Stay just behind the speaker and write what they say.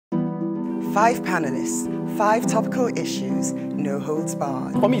5 panelists, 5 topical issues, no holds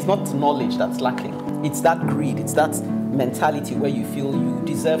barred. For me, it's not knowledge that's lacking. It's that greed, it's that mentality where you feel you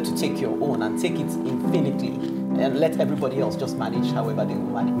deserve to take your own and take it infinitely and let everybody else just manage however they will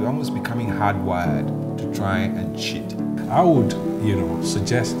manage. We're almost becoming hardwired to try and cheat. I would,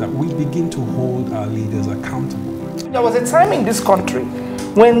 suggest that we begin to hold our leaders accountable. There was a time in this country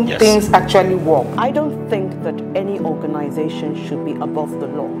when things actually work. I don't think that any organization should be above the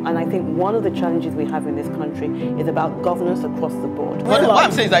law. And I think one of the challenges we have in this country is about governance across the board. What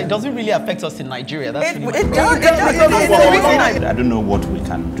I'm saying is that it doesn't really affect us in Nigeria. That's It does. I don't know what we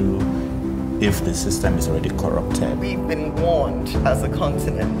can do if the system is already corrupted. We've been warned as a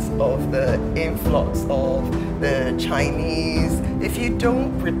continent of the influx of the Chinese. If you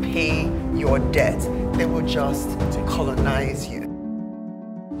don't repay your debt, they will just colonize you.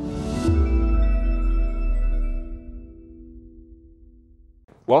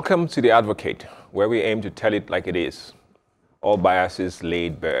 Welcome to The Advocate, where we aim to tell it like it is, all biases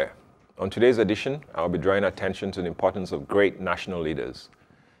laid bare. On today's edition, I'll be drawing attention to the importance of great national leaders,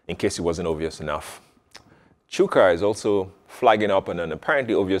 in case it wasn't obvious enough. Chuka is also flagging up on an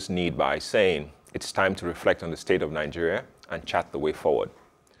apparently obvious need by saying it's time to reflect on the state of Nigeria and chart the way forward.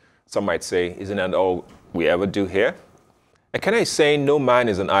 Some might say, isn't that all we ever do here? Ekene is saying no man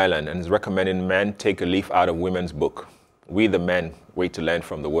is an island and is recommending men take a leaf out of women's book. We the men wait to learn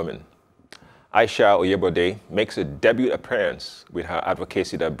from the women. Ayisha Oyebode makes a debut appearance with her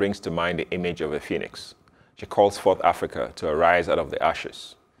advocacy that brings to mind the image of a phoenix. She calls forth Africa to arise out of the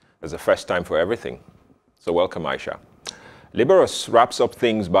ashes. There's a first time for everything. So welcome, Ayisha. Liborous wraps up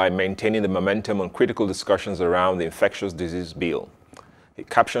things by maintaining the momentum on critical discussions around the Infectious Disease Bill. He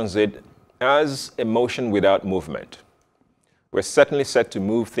captions it as emotion without movement. We're certainly set to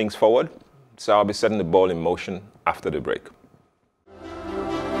move things forward, so I'll be setting the ball in motion after the break.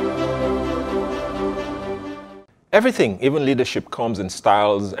 Everything, even leadership, comes in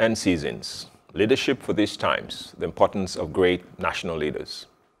styles and seasons. Leadership for these times, the importance of great national leaders.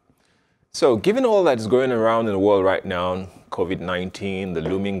 So, given all that's going around in the world right now, COVID-19, the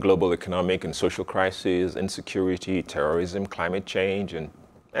looming global economic and social crisis, insecurity, terrorism, climate change, and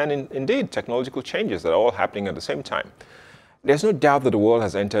indeed technological changes that are all happening at the same time, there's no doubt that the world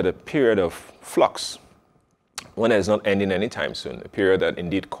has entered a period of flux, one that is not ending anytime soon, a period that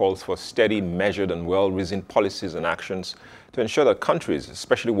indeed calls for steady, measured, and well-reasoned policies and actions to ensure that countries,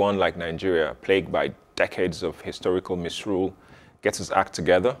 especially one like Nigeria, plagued by decades of historical misrule, gets its act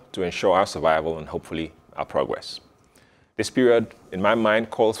together to ensure our survival and hopefully our progress. This period, in my mind,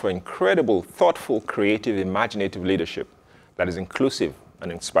 calls for incredible, thoughtful, creative, imaginative leadership that is inclusive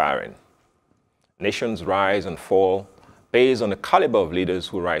and inspiring. Nations rise and fall based on the caliber of leaders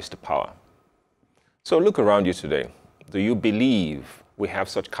who rise to power. So look around you today. Do you believe we have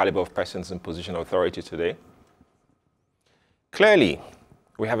such caliber of persons in position of authority today? Clearly,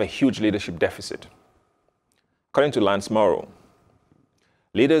 we have a huge leadership deficit. According to Lance Morrow,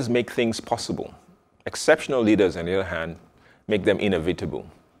 leaders make things possible. Exceptional leaders, on the other hand, make them inevitable.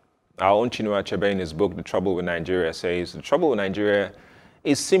 Our own Chinua Achebe, in his book, The Trouble with Nigeria, says, the trouble with Nigeria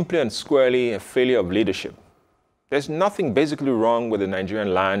is simply and squarely a failure of leadership. There's nothing basically wrong with the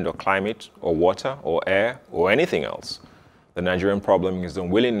Nigerian land or climate or water or air or anything else. The Nigerian problem is the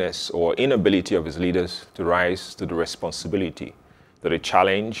unwillingness or inability of its leaders to rise to the responsibility, to the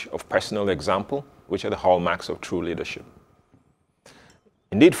challenge of personal example, which are the hallmarks of true leadership.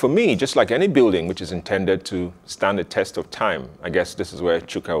 Indeed, for me, just like any building which is intended to stand the test of time, I guess this is where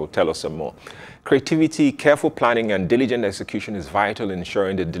Chuka will tell us some more. Creativity, careful planning, and diligent execution is vital in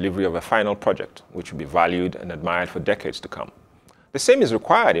ensuring the delivery of a final project, which will be valued and admired for decades to come. The same is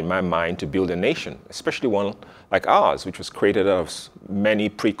required, in my mind, to build a nation, especially one like ours, which was created out of many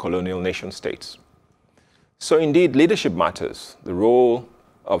pre-colonial nation states. So indeed, leadership matters. The role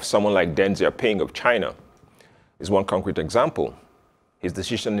of someone like Deng Xiaoping of China is one concrete example. His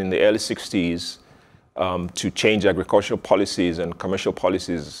decision in the early 60s to change agricultural policies and commercial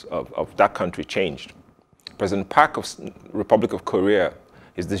policies of that country changed. President Park of the Republic of Korea,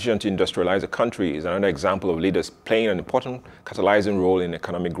 his decision to industrialize the country is another example of leaders playing an important catalyzing role in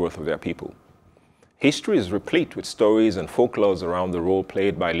economic growth of their people. History is replete with stories and folklores around the role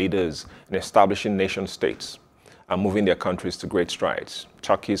played by leaders in establishing nation states and moving their countries to great strides.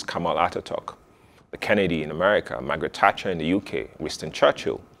 Turkey's Kemal Atatürk, the Kennedy in America, Margaret Thatcher in the UK, Winston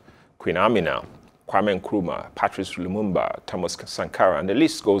Churchill, Queen Amina, Kwame Nkrumah, Patrice Lumumba, Thomas Sankara, and the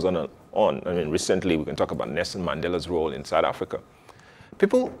list goes on and on. I mean, recently we can talk about Nelson Mandela's role in South Africa.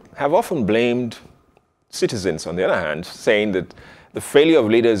 People have often blamed citizens, on the other hand, saying that the failure of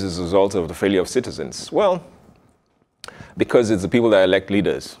leaders is a result of the failure of citizens. Well, because it's the people that elect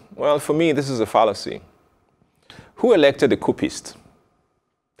leaders. Well, for me, this is a fallacy. Who elected the coupist?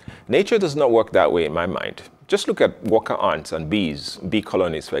 Nature does not work that way in my mind. Just look at worker ants and bees, bee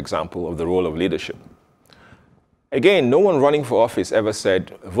colonies, for example, of the role of leadership. Again, no one running for office ever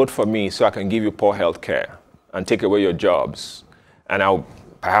said, vote for me so I can give you poor health care and take away your jobs, and I'll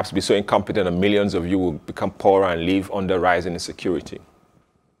perhaps be so incompetent that millions of you will become poorer and live under rising insecurity.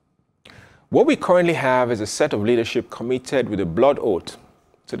 What we currently have is a set of leadership committed with a blood oath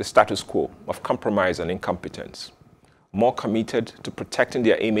to the status quo of compromise and incompetence, more committed to protecting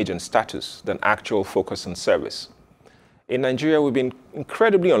their image and status than actual focus on service. In Nigeria, we've been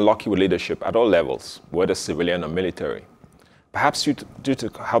incredibly unlucky with leadership at all levels, whether civilian or military, perhaps due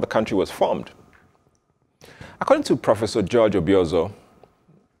to how the country was formed. According to Professor George Obiozo,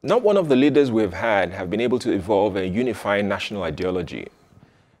 not one of the leaders we've had have been able to evolve a unifying national ideology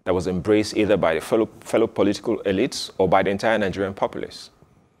that was embraced either by the fellow political elites or by the entire Nigerian populace.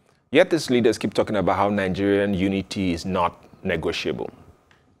 Yet these leaders keep talking about how Nigerian unity is not negotiable.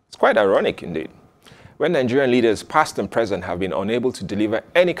 It's quite ironic indeed, when Nigerian leaders, past and present, have been unable to deliver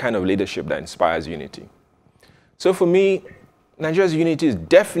any kind of leadership that inspires unity. So for me, Nigeria's unity is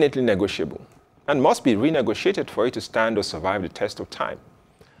definitely negotiable and must be renegotiated for it to stand or survive the test of time.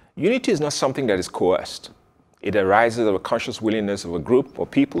 Unity is not something that is coerced. It arises of a conscious willingness of a group or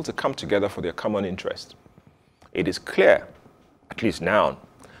people to come together for their common interest. It is clear, at least now,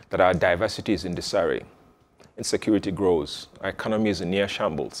 that our diversity is in disarray. Insecurity grows. Our economy is in near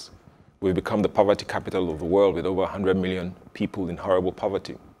shambles. We've become the poverty capital of the world with over 100 million people in horrible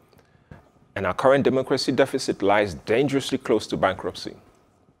poverty. And our current democracy deficit lies dangerously close to bankruptcy.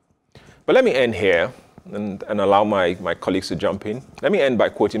 But let me end here and allow my colleagues to jump in. Let me end by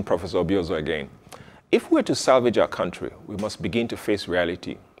quoting Professor Obiozo again. If we're to salvage our country, we must begin to face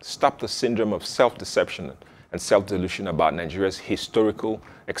reality, stop the syndrome of self-deception and self-delusion about Nigeria's historical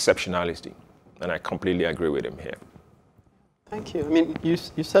exceptionality. And I completely agree with him here. Thank you. I mean, you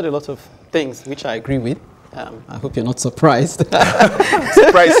said a lot of things which I agree with. I hope you're not surprised.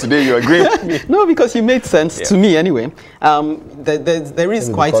 Surprised today you agree with me. No, because you made sense to me anyway. There is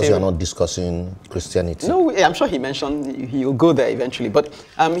quite because you're not discussing Christianity. No, I'm sure he mentioned he'll go there eventually. But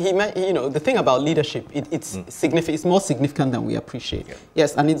the thing about leadership, it's significant. It's more significant than we appreciate. Yeah.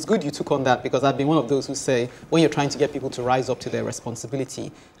 Yes, and it's good you took on that, because I've been one of those who say when you're trying to get people to rise up to their responsibility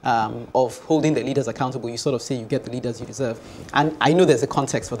of holding their leaders accountable, you sort of say you get the leaders you deserve. And I know there's a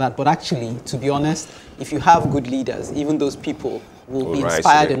context for that, but actually, to be honest, if you have good leaders, even those people will be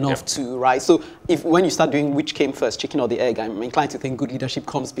inspired enough to rise. So when you start doing which came first, chicken or the egg, I'm inclined to think good leadership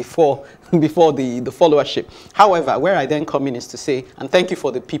comes before the followership. However, where I then come in is to say, and thank you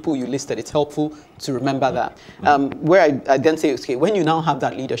for the people you listed, it's helpful to remember that. Where I then say, okay, when you now have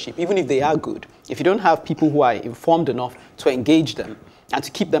that leadership, even if they are good, if you don't have people who are informed enough to engage them and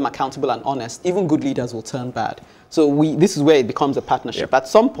to keep them accountable and honest, even good leaders will turn bad. So this is where it becomes a partnership. Yep. At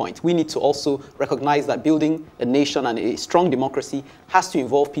some point, we need to also recognize that building a nation and a strong democracy has to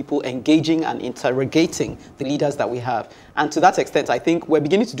involve people engaging and interrogating the leaders that we have. And to that extent, I think we're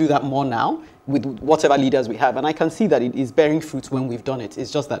beginning to do that more now with whatever leaders we have. And I can see that it is bearing fruit when we've done it. It's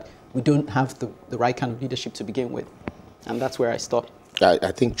just that we don't have the right kind of leadership to begin with. And that's where I stop.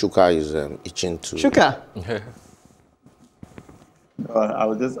 I think Chuka is itching to... Chuka! I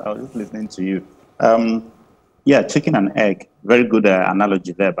was just listening to you. Yeah, chicken and egg. Very good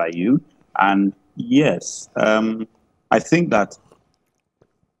analogy there by you. And yes, I think that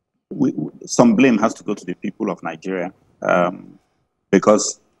some blame has to go to the people of Nigeria,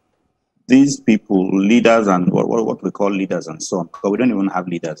 because these people, leaders and what we call leaders and so on, because we don't even have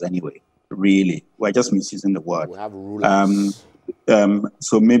leaders anyway, really. We're just misusing the word. We have rulers.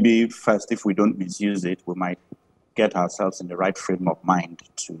 So maybe first, if we don't misuse it, we might get ourselves in the right frame of mind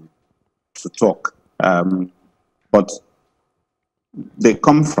to talk. But they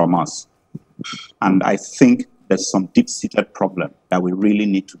come from us. And I think there's some deep-seated problem that we really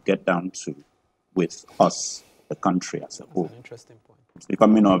need to get down to with us, the country as a whole. That's an interesting point. It's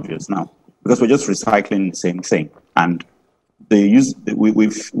becoming obvious now, because we're just recycling the same thing. And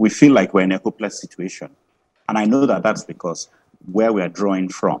we feel like we're in a hopeless situation. And I know that that's because where we are drawing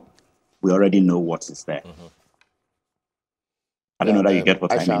from, we already know what is there. Mm-hmm. I don't know that you get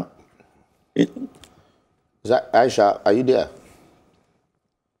what Ayisha, I mean. Ayisha, are you there?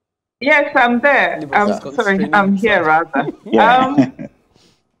 Yes, I'm there. Sorry, I'm here rather. Yeah.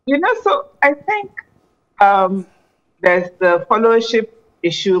 So I think there's the followership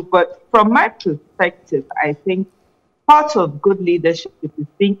issue, but from my perspective, I think part of good leadership is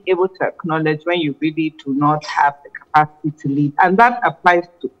being able to acknowledge when you really do not have the capacity to lead. And that applies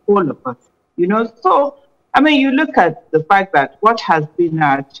to all of us. So I mean, you look at the fact that what has been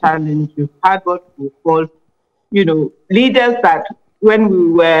our challenge, we've had what we call, leaders that when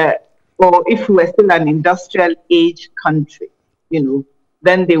we were, or if we were still an industrial age country,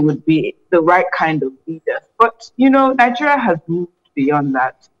 then they would be the right kind of leaders. But, Nigeria has moved beyond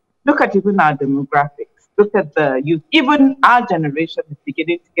that. Look at even our demographics. Look at the youth. Even our generation is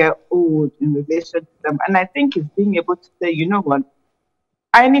beginning to get old in relation to them. And I think it's being able to say, you know what,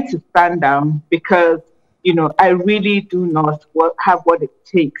 I need to stand down because, I really do not have what it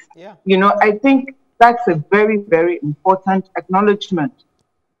takes. Yeah. I think that's a very, very important acknowledgement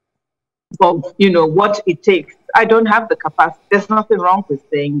of, what it takes. I don't have the capacity. There's nothing wrong with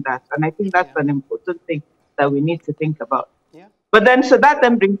saying that. And I think that's an important thing that we need to think about. Yeah. But then, so that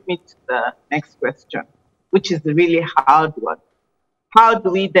then brings me to the next question, which is the really hard one. How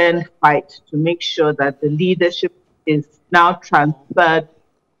do we then fight to make sure that the leadership is now transferred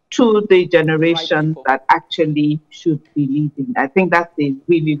to the generation that actually should be leading? I think that's a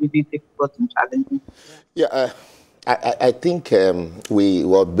really, really difficult and challenging. Yeah, I think we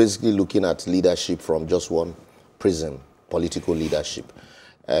were basically looking at leadership from just one prism, political leadership.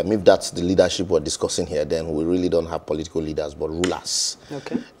 If that's the leadership we're discussing here, then we really don't have political leaders, but rulers.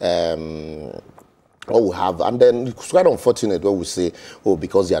 Okay. What we have, and then it's quite unfortunate when we say, oh,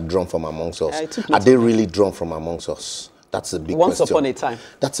 because they are drawn from amongst us. Are they really drawn from amongst us? That's a big question. Once upon a time.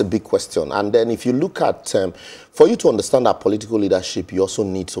 That's a big question. And then if you look at, for you to understand our political leadership, you also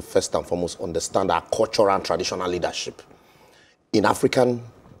need to first and foremost understand our cultural and traditional leadership. In African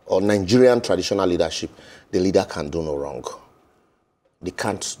or Nigerian traditional leadership, the leader can do no wrong. They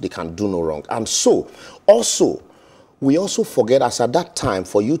can do no wrong. And so, also, we also forget, as at that time,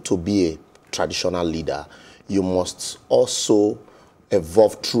 for you to be a traditional leader, you must also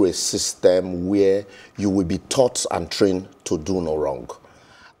evolve through a system where you will be taught and trained to do no wrong.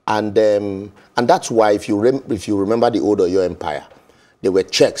 And that's why, if you remember the old Oyo Empire, there were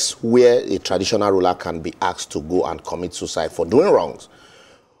checks where a traditional ruler can be asked to go and commit suicide for doing wrongs.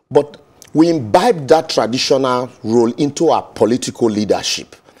 But we imbibe that traditional role into our political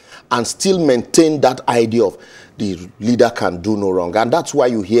leadership and still maintain that idea of the leader can do no wrong. And that's why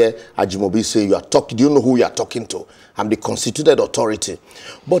you hear Ajimobi say, do you know who you are talking to? I'm the constituted authority.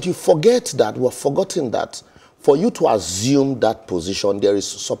 But you forget that, we're forgetting that for you to assume that position, there is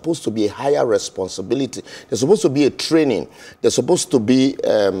supposed to be a higher responsibility. There's supposed to be a training. There's supposed to be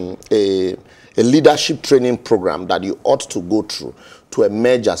a leadership training program that you ought to go through to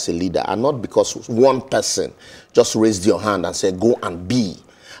emerge as a leader, and not because one person just raised your hand and said, go and be.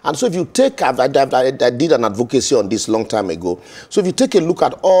 And so if you take, I did an advocacy on this long time ago. So if you take a look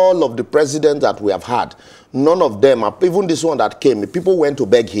at all of the presidents that we have had, none of them, even this one that came, people went to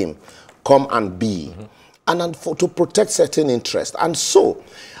beg him, come and be. And then to protect certain interests. And so,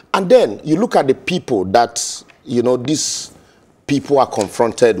 and then you look at the people that, these people are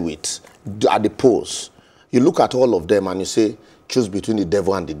confronted with at the polls. You look at all of them and you say, choose between the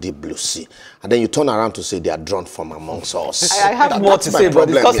devil and the deep blue sea. And then you turn around to say they are drawn from amongst us. I have more to say, but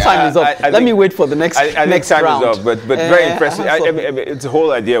because time is up. Let me wait for the next round. I think time is up, but very impressive. The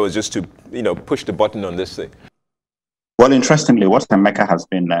whole idea was just to, push the button on this thing. Well, interestingly, what Emeka has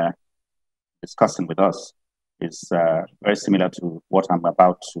been discussing with us is very similar to what I'm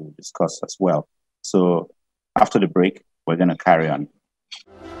about to discuss as well. So after the break, we're going to carry on.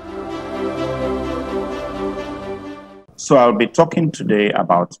 So I'll be talking today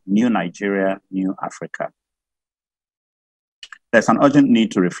about New Nigeria, New Africa. There's an urgent need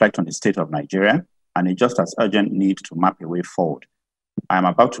to reflect on the state of Nigeria, and a just as urgent need to map a way forward. I'm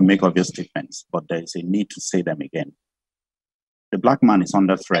about to make obvious statements, but there is a need to say them again. The black man is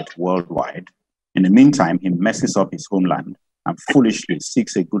under threat worldwide. In the meantime, he messes up his homeland and foolishly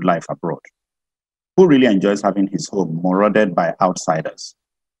seeks a good life abroad. Who really enjoys having his home marauded by outsiders?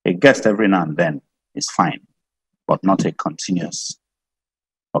 A guest every now and then is fine, but not a continuous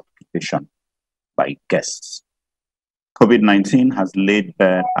occupation by guests. COVID-19 has laid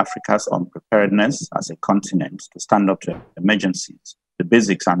bare Africa's unpreparedness as a continent to stand up to emergencies. The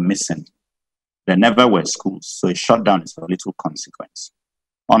basics are missing. There never were schools, so a shutdown is of little consequence.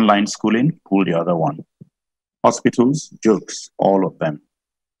 Online schooling, pull the other one. Hospitals, jokes, all of them.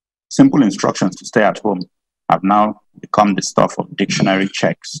 Simple instructions to stay at home have now become the stuff of dictionary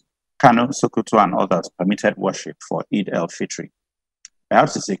checks. Kano, Sokoto, and others permitted worship for Eid el-Fitr.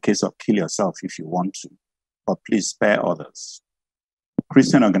 Perhaps it's a case of kill yourself if you want to, but please spare others.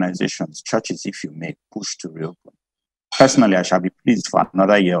 Christian organizations, churches, if you may, push to reopen. Personally, I shall be pleased for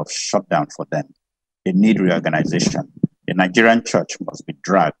another year of shutdown for them. They need reorganization. The Nigerian church must be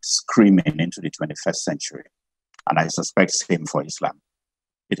dragged screaming into the 21st century. And I suspect same for Islam.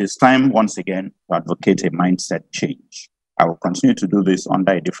 It is time, once again, to advocate a mindset change. I will continue to do this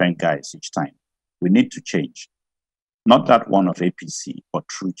under a different guise each time. We need to change. Not that one of APC, but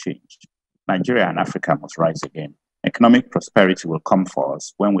true change. Nigeria and Africa must rise again. Economic prosperity will come for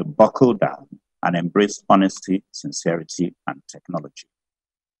us when we buckle down and embrace honesty, sincerity, and technology,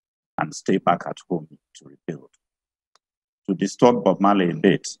 and stay back at home to rebuild. To distort Bob Marley a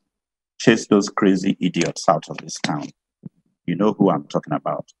bit, chase those crazy idiots out of this town. You know who I'm talking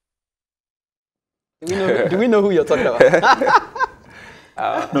about. Do we know who you're talking about?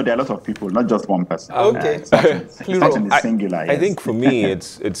 No, there are a lot of people, not just one person. Okay. It's not in the singular. I think for me,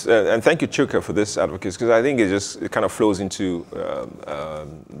 it's and thank you, Chuka, for this advocacy, because I think it kind of flows into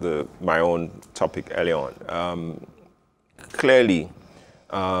my own topic earlier on. Clearly,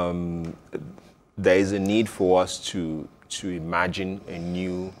 there is a need for us to imagine a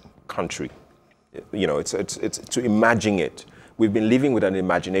new country. You know, it's to imagine it. We've been living with an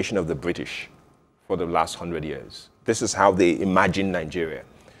imagination of the British for the last 100 years. This is how they imagine Nigeria.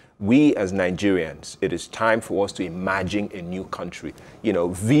 We as Nigerians, it is time for us to imagine a new country, you know,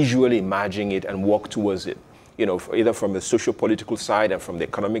 visually imagine it and walk towards it. You know, either from the socio-political side and from the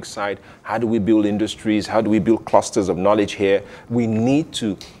economic side. How do we build industries? How do we build clusters of knowledge here? We need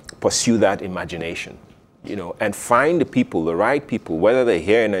to pursue that imagination, you know, and find the people, the right people, whether they're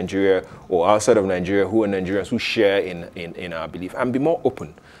here in Nigeria or outside of Nigeria, who are Nigerians who share in our belief, and be more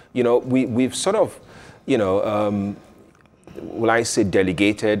open. You know, we've sort of, you know, will I say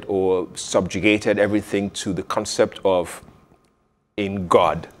delegated or subjugated everything to the concept of in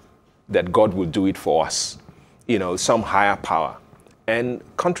God, that God will do it for us, you know, some higher power. And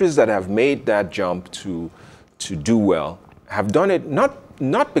countries that have made that jump to do well have done it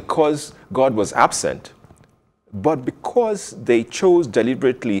not because God was absent, but because they chose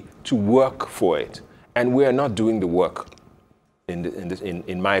deliberately to work for it. And we are not doing the work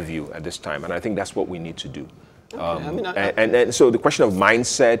in my view at this time, and I think that's what we need to do. Okay. And so the question of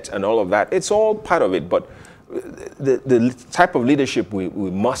mindset and all of that, it's all part of it, but the type of leadership we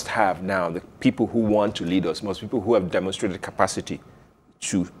must have now, the people who want to lead us, most people who have demonstrated capacity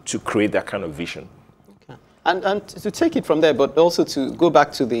to create that kind of vision. Okay. And to take it from there, but also to go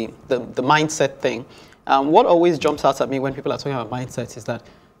back to the mindset thing, what always jumps out at me when people are talking about mindset is that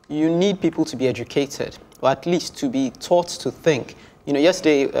you need people to be educated, or at least to be taught to think. You know,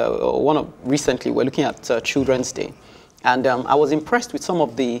 yesterday, recently, we're looking at Children's Day, and I was impressed with some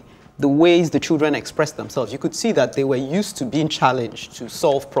of the ways the children expressed themselves. You could see that they were used to being challenged to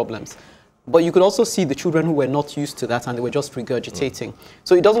solve problems, but you could also see the children who were not used to that and they were just regurgitating.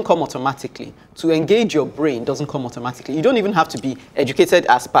 So it doesn't come automatically. To engage your brain doesn't come automatically. You don't even have to be educated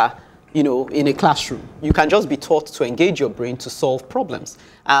as per, you know, in a classroom. You can just be taught to engage your brain to solve problems,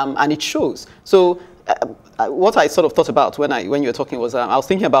 and it shows. So what I sort of thought about when you were talking was, I was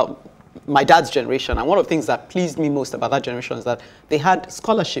thinking about my dad's generation, and one of the things that pleased me most about that generation is that they had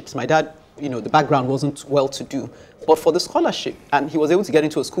scholarships. My dad, you know, the background wasn't well-to-do, but for the scholarship, and he was able to get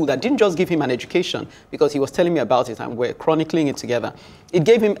into a school that didn't just give him an education, because he was telling me about it and we're chronicling it together. It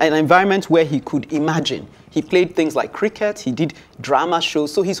gave him an environment where he could imagine. He played things like cricket, he did drama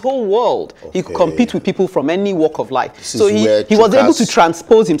shows, so his whole world, he could compete with people from any walk of life. So he was able to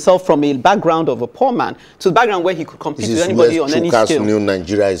transpose himself from a background of a poor man to the background where he could compete with anybody on any scale. New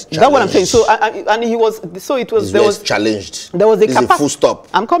Nigeria is challenged. That's what I'm saying. So, and he was, so it was, there was challenged. There was a capacity. Full stop.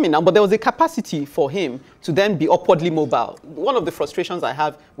 I'm coming now, but there was a capacity for him to then be upwardly mobile. One of the frustrations I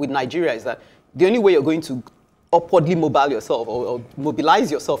have with Nigeria is that the only way you're going to upwardly mobile yourself or mobilize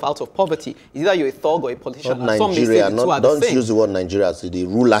yourself out of poverty is either you're a thug or a politician. Not Nigeria. Don't use the word Nigeria as the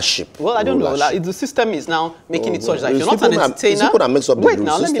rulership. Well, I don't know. Like, the system is now making it such that if you're not an entertainer. Wait,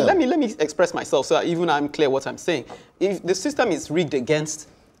 now let me express myself so that even I'm clear what I'm saying. If the system is rigged against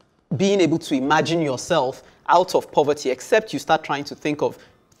being able to imagine yourself out of poverty, except you start trying to think of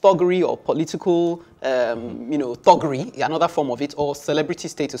thuggery or political, you know, thuggery, another form of it, or celebrity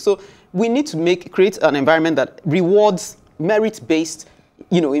status. So we need to create an environment that rewards merit-based,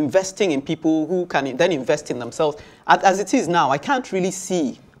 you know, investing in people who can then invest in themselves. As it is now, I can't really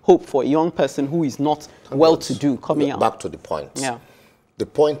see hope for a young person who is not well-to-do coming out. Back to the point. Yeah. The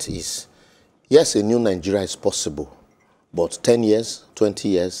point is, yes, a new Nigeria is possible, but 10 years, 20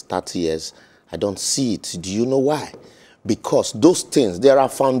 years, 30 years, I don't see it. Do you know why? Because those things, there are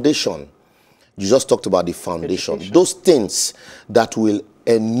foundation. You just talked about the foundation. Education. Those things that will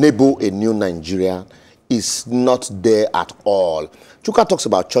enable a new Nigeria is not there at all. Chuka talks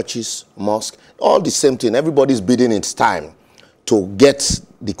about churches, mosques, all the same thing. Everybody's bidding its time to get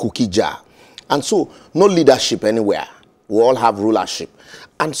the cookie jar. And so, no leadership anywhere. We all have rulership.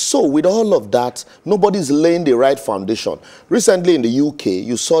 And so with all of that, nobody's laying the right foundation. Recently in the UK,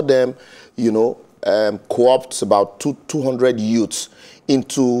 you saw them, co-opt about 200 youths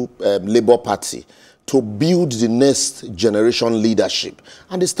into Labour Party to build the next generation leadership.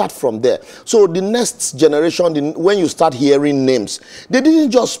 And they start from there. So the next generation, when you start hearing names, they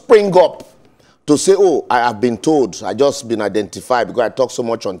didn't just spring up to say, oh, I have been told, I just been identified because I talk so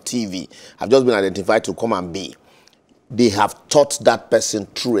much on TV. I've just been identified to come and be. They have taught that person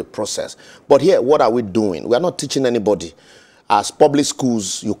through a process. But here, what are we doing? We are not teaching anybody. As public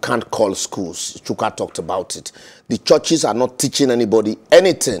schools, you can't call schools. Chuka talked about it. The churches are not teaching anybody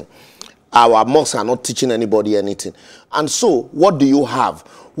anything. Our mosques are not teaching anybody anything. And so, what do you have?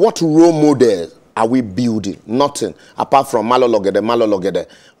 What role model are we building? Nothing, apart from malologede,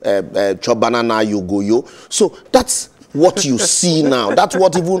 chobanana, yogoyo. So, that's what you see now. That's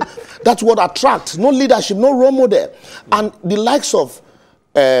what attracts. No leadership, no role model. And the likes of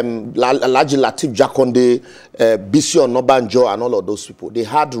Alhaji Lateef Jakonde, Bisi Onabanjo, and all of those people, they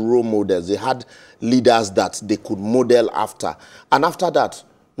had role models. They had leaders that they could model after. And after that,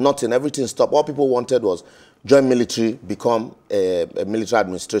 nothing, everything stopped. All people wanted was join military, become a military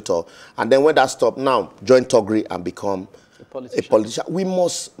administrator. And then when that stopped, now join Togri and become a politician. We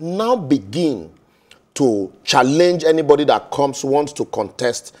must now begin to challenge anybody that wants to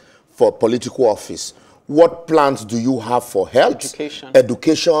contest for political office. What plans do you have for health,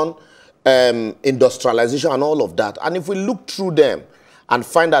 education, industrialization, and all of that? And if we look through them and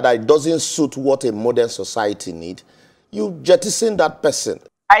find that it doesn't suit what a modern society needs, you jettison that person.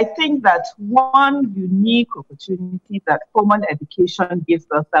 I think that one unique opportunity that formal education gives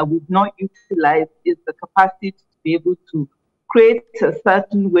us that we've not utilized is the capacity to be able to create a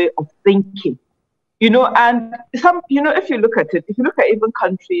certain way of thinking. And if you look at it, if you look at even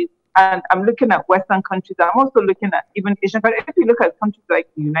countries, and I'm looking at Western countries, I'm also looking at even Asian countries. If you look at countries like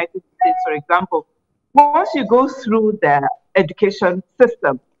the United States, for example, once you go through their education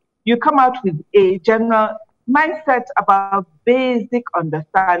system, you come out with a general mindset about basic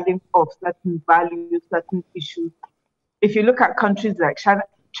understanding of certain values, certain issues. If you look at countries like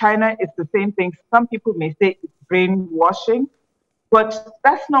China, it's the same thing. Some people may say it's brainwashing, but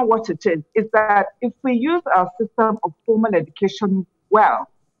that's not what it is. It's that if we use our system of formal education well,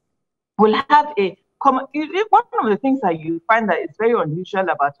 we'll have a common. One of the things that you find that is very unusual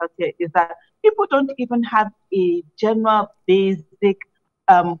about us here is that people don't even have a general basic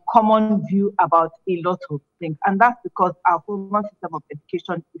common view about a lot of things. And that's because our formal system of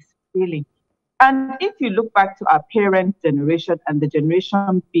education is failing. And if you look back to our parent generation and the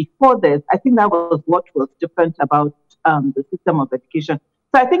generation before this, I think that was what was different about the system of education.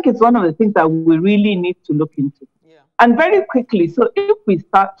 So I think it's one of the things that we really need to look into. Yeah. And very quickly, so if we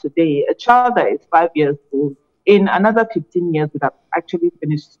start today, a child that is 5 years old, in another 15 years would have actually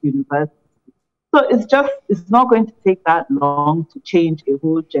finished university. So it's not going to take that long to change a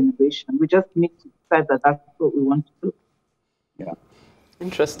whole generation. We just need to decide that that's what we want to do. Yeah.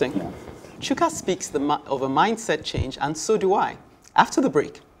 Interesting. Yeah. Chuka speaks of a mindset change, and so do I. After the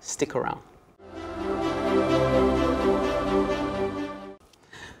break, stick around.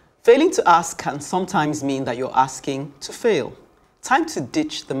 Failing to ask can sometimes mean that you're asking to fail. Time to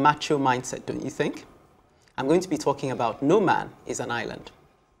ditch the macho mindset, don't you think? I'm going to be talking about no man is an island.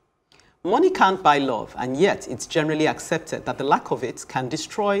 Money can't buy love, and yet it's generally accepted that the lack of it can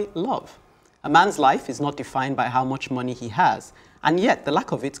destroy love. A man's life is not defined by how much money he has, and yet the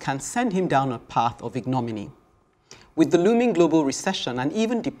lack of it can send him down a path of ignominy. With the looming global recession and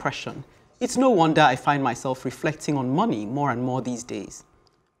even depression, it's no wonder I find myself reflecting on money more and more these days.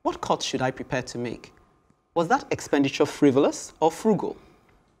 What cuts should I prepare to make? Was that expenditure frivolous or frugal?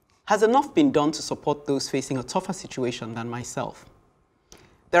 Has enough been done to support those facing a tougher situation than myself?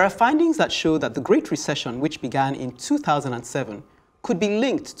 There are findings that show that the Great Recession, which began in 2007, could be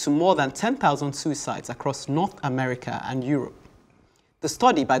linked to more than 10,000 suicides across North America and Europe. The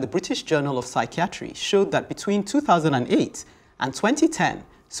study by the British Journal of Psychiatry showed that between 2008 and 2010,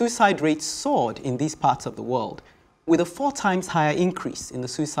 suicide rates soared in these parts of the world, with a 4 times higher increase in the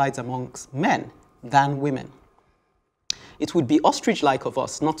suicides amongst men than women. It would be ostrich-like of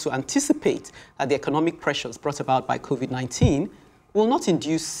us not to anticipate that the economic pressures brought about by COVID-19 will not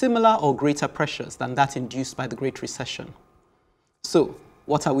induce similar or greater pressures than that induced by the Great Recession. So,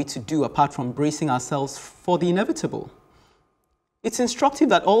 what are we to do apart from bracing ourselves for the inevitable? It's instructive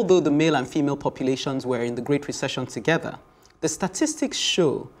that although the male and female populations were in the Great Recession together, the statistics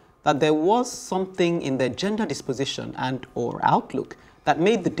show that there was something in their gender disposition and/or outlook that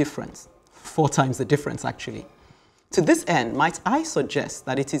made the difference, 4 times the difference actually. To this end, might I suggest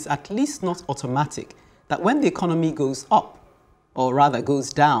that it is at least not automatic that when the economy goes up, or rather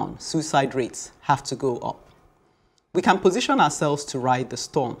goes down, suicide rates have to go up. We can position ourselves to ride the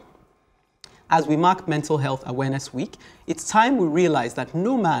storm. As we mark Mental Health Awareness Week, it's time we realize that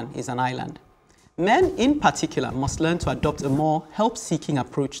no man is an island. Men in particular must learn to adopt a more help-seeking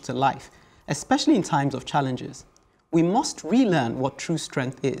approach to life, especially in times of challenges. We must relearn what true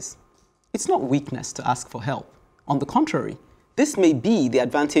strength is. It's not weakness to ask for help. On the contrary, this may be the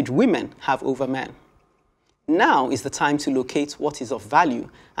advantage women have over men. Now is the time to locate what is of value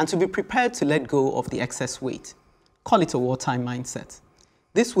and to be prepared to let go of the excess weight. Call it a wartime mindset.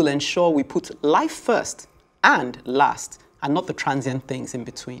 This will ensure we put life first and last, and not the transient things in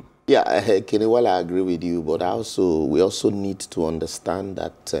between. Yeah, Ekene, well, I agree with you, but we also need to understand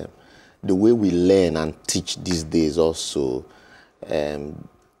that the way we learn and teach these days also,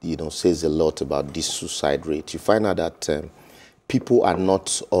 says a lot about this suicide rate. You find out that people are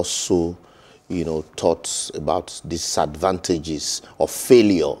not also, taught about disadvantages of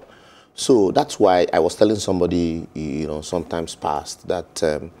failure. So that's why I was telling somebody, sometimes past,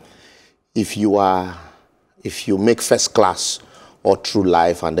 that if you make first class or through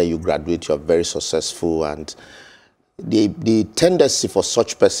life and then you graduate, you're very successful, and the tendency for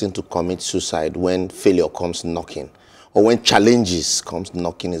such person to commit suicide when failure comes knocking or when challenges comes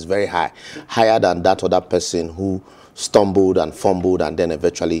knocking is very high, higher than that other person who stumbled and fumbled and then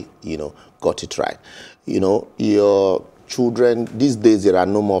eventually, got it right. Your children, these days there are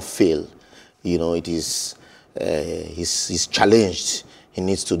no more fail. It is, he's challenged, he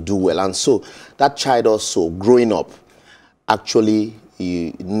needs to do well. And so that child also growing up, actually,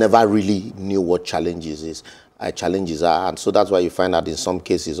 he never really knew what challenges are. And so that's why you find out in some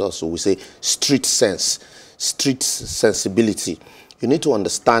cases also, we say street sense, street sensibility. You need to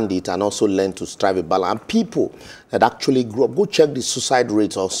understand it and also learn to strive a balance. And people that actually grew up, go check the suicide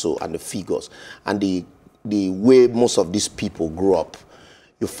rates also and the figures and the way most of these people grew up.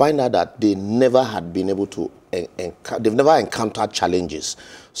 You find out that they never had been able to, they've never encountered challenges.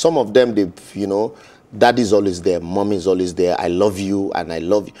 Some of them, daddy's always there, mom is always there, I love you and I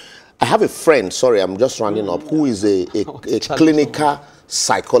love you. I have a friend, sorry, I'm just rounding up, who is a clinical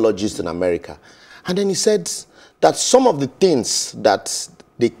psychologist in America. And then he said that some of the things that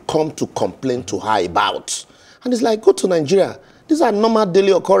they come to complain to her about, and it's like, go to Nigeria. These are normal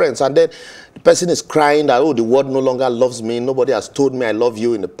daily occurrence. And then the person is crying that, oh, the world no longer loves me. Nobody has told me I love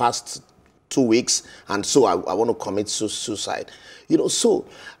you in the past 2 weeks. And so I want to commit suicide. So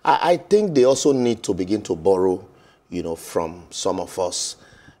I think they also need to begin to borrow, from some of us.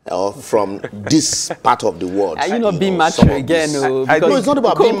 Or from this part of the world. Are you not being macho again? No, it's not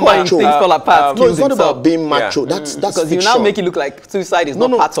about being macho. Things fall apart, no, it's not about being macho. Yeah. That's because fiction. You now make it look like suicide is not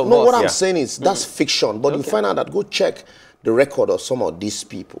part of us. No, what I'm saying is that's fiction. But you find out that go check the record of some of these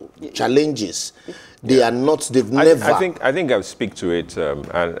people. Challenges. They are not, they've never. I think I'll speak to it.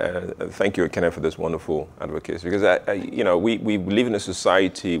 And thank you, Ekene, for this wonderful advocacy. Because, we live in a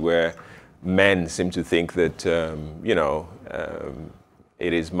society where men seem to think that,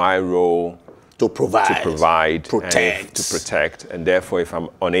 it is my role to provide, protect, and therefore, if I'm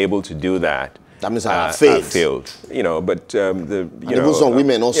unable to do that, that means I have failed. But and some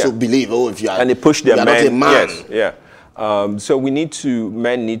women also believe, oh, if you are, and they push their men. Not a man. Yes, yeah. So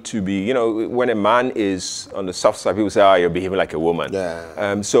men need to be, when a man is on the soft side, people say, oh, you're behaving like a woman.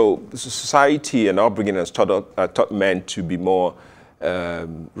 Yeah. So society and upbringing has taught men to be more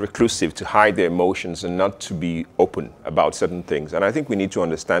reclusive, to hide their emotions and not to be open about certain things. And I think we need to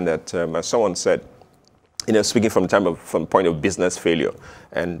understand that, as someone said, speaking from point of business failure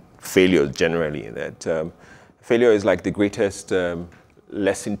and failure generally, that failure is like the greatest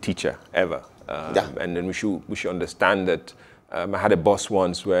lesson teacher ever. And then we should understand that. I had a boss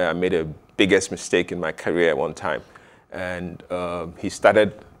once where I made a biggest mistake in my career at one time, and he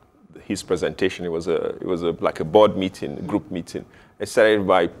started his presentation. It was like a board meeting, a group meeting. I started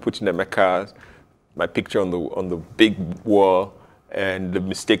by putting Emeka, my picture on the big wall, and the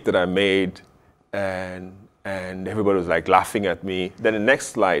mistake that I made, and everybody was like laughing at me. Then the next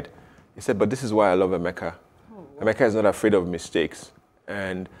slide, he said, "But this is why I love Emeka. Emeka is not afraid of mistakes."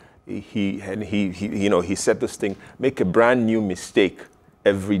 And he said this thing: make a brand new mistake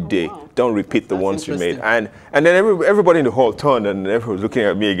every day. Wow. Don't repeat the ones you made. And then everybody in the hall turned and everyone was looking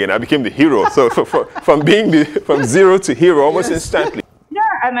at me again. I became the hero. So from zero to hero almost instantly. Yeah,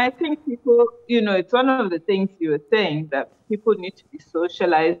 and I think people, it's one of the things you were saying, that people need to be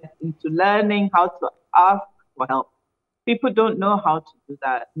socialized into learning how to ask for help. People don't know how to do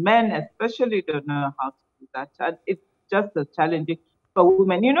that. Men especially don't know how to do that. And it's just as challenging for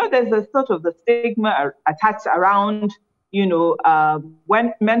women. There's a sort of the stigma attached around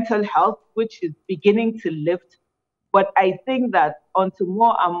when mental health, which is beginning to lift. But I think that until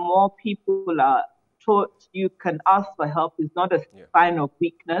more and more people are taught you can ask for help is not a sign of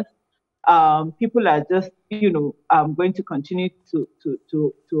weakness. People are just, going to continue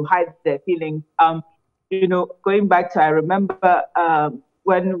to hide their feelings. Going back to, I remember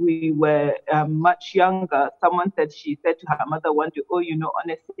when we were much younger, someone she said to her mother one day, "Oh,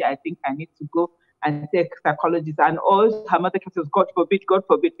 honestly, I think I need to go and take psychologist." And all her mother kept saying, God forbid,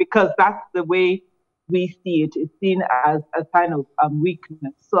 because that's the way we see it. It's seen as a sign of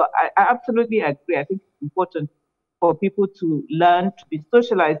weakness. So I absolutely agree. I think it's important for people to learn, to be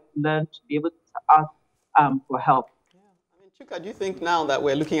socialized, to learn, to be able to ask for help. Yeah. I mean, Chuka, do you think now that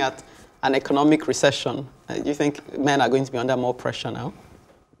we're looking at an economic recession, do you think men are going to be under more pressure now?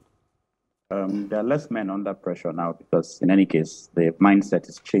 There are less men under pressure now because, in any case, the mindset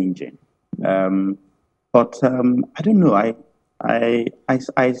is changing. But I don't know. I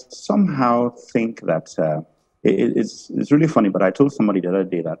somehow think that it's really funny. But I told somebody the other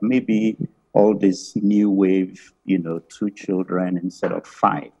day that maybe all this new wave, 2 children instead of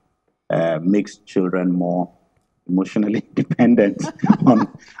 5, makes children more emotionally dependent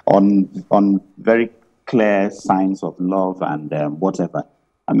on very clear signs of love and whatever.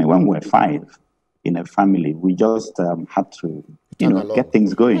 I mean, when we're 5 in a family, we just had to, get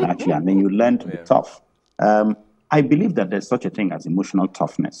things going, actually, and then you learn to be tough. I believe that there's such a thing as emotional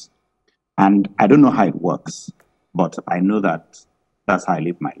toughness. And I don't know how it works, but I know that that's how I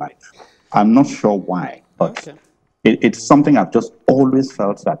live my life. I'm not sure why, but it's something I've just always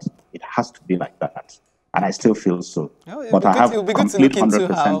felt that it has to be like that. And I still feel so. But I have it'll be good to look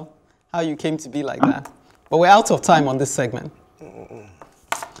into how you came to be like that. But we're out of time on this segment.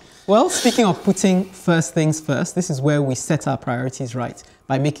 Well, speaking of putting first things first, this is where we set our priorities right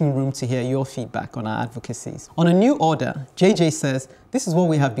by making room to hear your feedback on our advocacies. On a new order, JJ says, this is what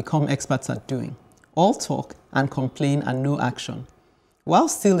we have become experts at doing. All talk and complain and no action. While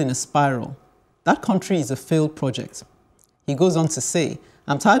still in a spiral, that country is a failed project. He goes on to say,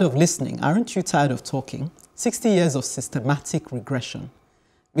 I'm tired of listening. Aren't you tired of talking? 60 years of systematic regression.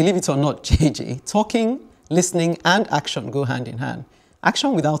 Believe it or not, JJ, talking, listening, and action go hand in hand.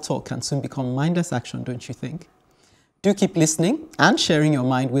 Action without talk can soon become mindless action, don't you think? Do keep listening and sharing your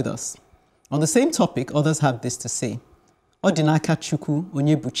mind with us. On the same topic, others have this to say. Odinaka Chuka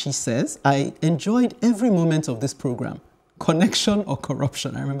Onyebuchi says, I enjoyed every moment of this program. Connection or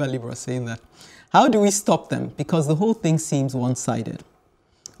corruption? I remember Liborous saying that. How do we stop them? Because the whole thing seems one-sided.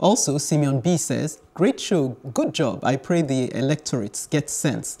 Also, Simeon B says, great show, good job. I pray the electorates get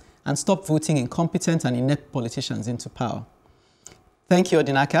sense and stop voting incompetent and inept politicians into power. Thank you,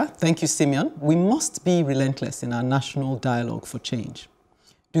 Odinaka. Thank you, Simeon. We must be relentless in our national dialogue for change.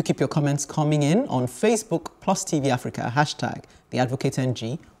 Do keep your comments coming in on Facebook Plus TV Africa, hashtag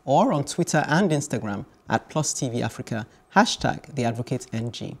 #TheAdvocateNG, or on Twitter and Instagram at Plus TV Africa, hashtag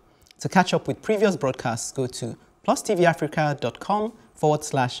 #TheAdvocateNG. To catch up with previous broadcasts, go to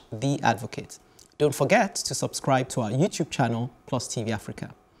plustvafrica.com/TheAdvocate. Don't forget to subscribe to our YouTube channel, Plus TV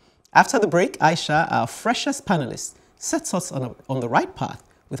Africa. After the break, Ayisha, our freshest panelist, sets us on the right path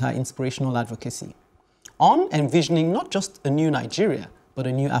with her inspirational advocacy on envisioning not just a new Nigeria, but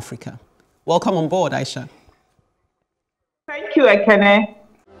a new Africa. Welcome on board, Ayisha. Thank you, Ekene.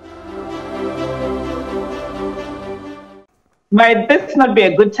 Might this not be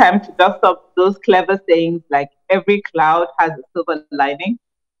a good time to dust up those clever sayings like every cloud has a silver lining?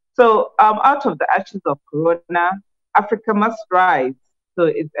 So out of the ashes of Corona, Africa must rise. So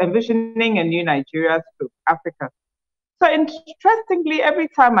it's envisioning a new Nigeria through Africa. So interestingly, every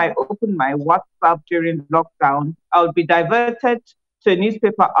time I open my WhatsApp during lockdown, I would be diverted to a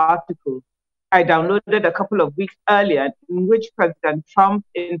newspaper article I downloaded a couple of weeks earlier in which President Trump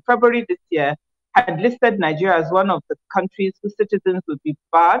in February this year had listed Nigeria as one of the countries whose citizens would be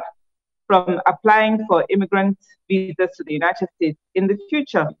barred from applying for immigrant visas to the United States in the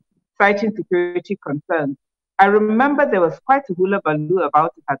future, citing security concerns. I remember there was quite a hula baloo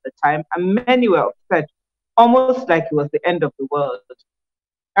about it at the time, and many were upset, almost like it was the end of the world.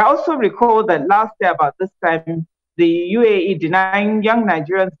 I also recall that last year about this time, the UAE denying young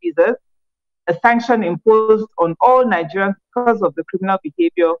Nigerians visas, a sanction imposed on all Nigerians because of the criminal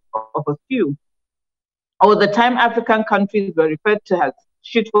behavior of a few. Or the time African countries were referred to as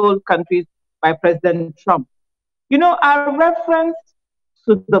shithole countries by President Trump. You know, our reference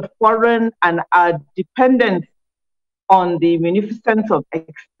to the foreign and our dependence on the munificence of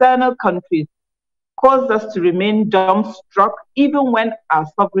external countries caused us to remain dumbstruck even when our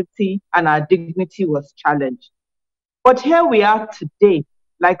sovereignty and our dignity was challenged. But here we are today,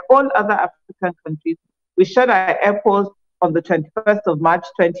 like all other African countries, we shut our airports on the 21st of March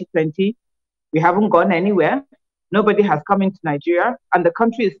 2020. We haven't gone anywhere. Nobody has come into Nigeria, and the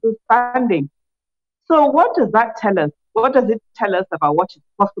country is still standing. So what does that tell us? What does it tell us about what is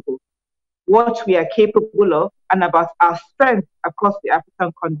possible, what we are capable of, and about our strength across the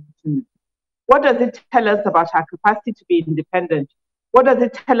African continent? What does it tell us about our capacity to be independent? What does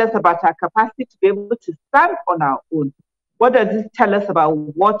it tell us about our capacity to be able to stand on our own? What does it tell us about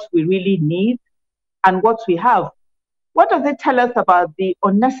what we really need and what we have? What does it tell us about the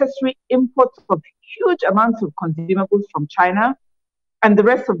unnecessary imports of huge amounts of consumables from China and the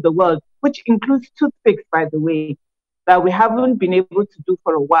rest of the world, which includes toothpicks, by the way, that we haven't been able to do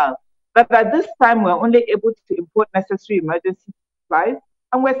for a while? But at this time, we're only able to import necessary emergency supplies,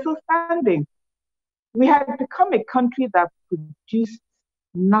 and we're still standing. We had become a country that produced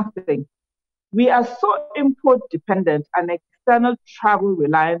nothing. We are so import dependent and external travel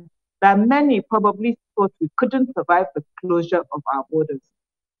reliant that many probably thought we couldn't survive the closure of our borders.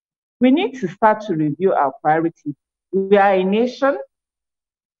 We need to start to review our priorities. We are a nation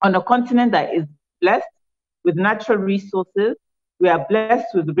on a continent that is blessed with natural resources. We are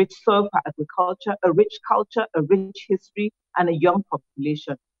blessed with rich soil for agriculture, a rich culture, a rich history, and a young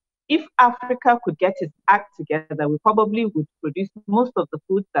population. If Africa could get its act together, we probably would produce most of the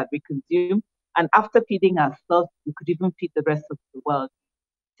food that we consume, and after feeding ourselves, we could even feed the rest of the world.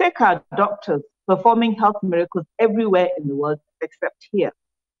 Take our doctors performing health miracles everywhere in the world except here.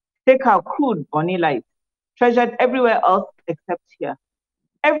 Take our crude Bonny Light, treasured everywhere else except here.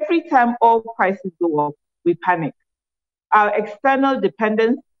 Every time oil prices go up, we panic. Our external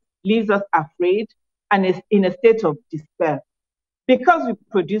dependence leaves us afraid and is in a state of despair. Because we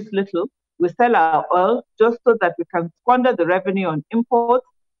produce little, we sell our oil just so that we can squander the revenue on imports,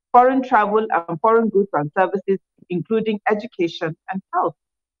 foreign travel, and foreign goods and services, including education and health.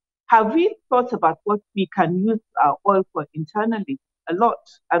 Have we thought about what we can use our oil for internally? A lot.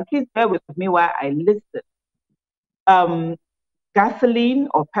 And please bear with me while I list it. Gasoline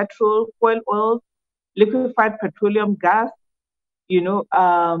or petrol, fuel oils, liquefied petroleum gas,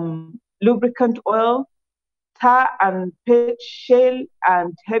 lubricant oil, tar and pitch, shale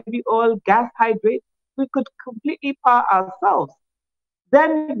and heavy oil, gas hydrates. We could completely power ourselves.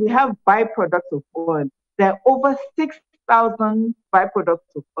 Then we have byproducts of oil. There are over 6,000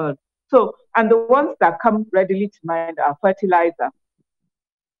 byproducts of oil. So, and the ones that come readily to mind are fertilizer,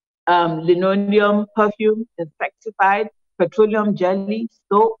 linoleum, perfume, insecticide, petroleum jelly,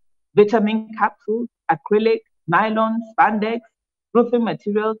 soap, vitamin capsules, acrylic, nylon, spandex, roofing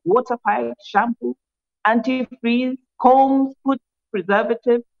materials, water pipes, shampoo, antifreeze, combs, food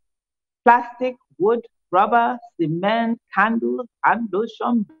preservatives, plastic, wood, rubber, cement, candles, hand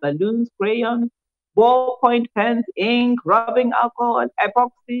lotion, balloons, crayons, ballpoint pens, ink, rubbing alcohol,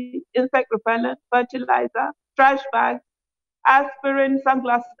 epoxy, insect repellent, fertilizer, trash bags, aspirin,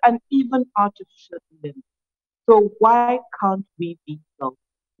 sunglasses, and even artificial limbs. So why can't we be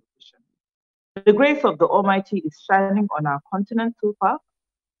self-sufficient? The grace of the Almighty is shining on our continent so far,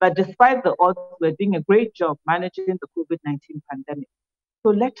 but despite the odds, we're doing a great job managing the COVID-19 pandemic.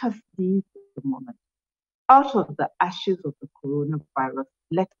 So let us seize the moment. Out of the ashes of the coronavirus,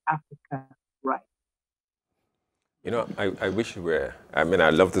 let Africa rise. I wish we were, I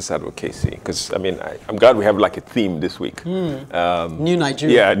love this advocacy because, I'm glad we have like a theme this week. New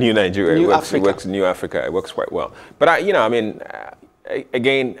Nigeria. Yeah, New Nigeria. New It Africa. works in New Africa. It works quite well. But,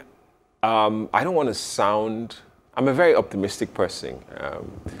 again, I don't want to sound, I'm a very optimistic person.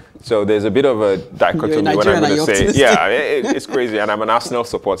 So there's a bit of a dichotomy when I'm going to say, yeah, it's crazy. And I'm an Arsenal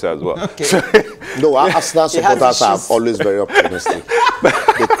supporter as well. Okay. So No, our Arsenal supporters are always very optimistic.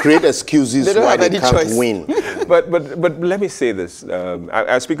 They create excuses why they can't win. But let me say this.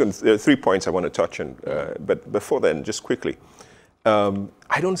 I speak on 3 points I want to touch on. But before then, just quickly,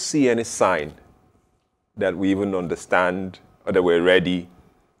 I don't see any sign that we even understand or that we're ready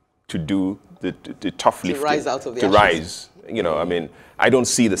to do the tough lifting. To rise out of the ashes. rise. I don't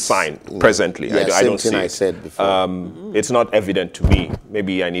see the sign presently. Yeah, I don't see I it. said before. It's not evident to me.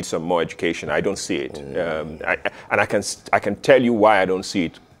 Maybe I need some more education. I don't see it. I can tell you why I don't see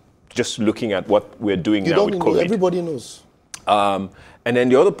it. Just looking at what we're doing now with COVID. Everybody knows. And then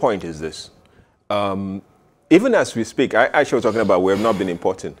the other point is this. Even as we speak, I was talking about we have not been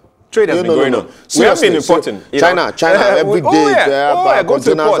important. Trade has been going on. We have been important. China every day,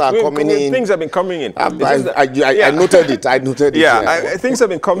 containers are coming in. Things have been coming in. I noted it. Yeah, things have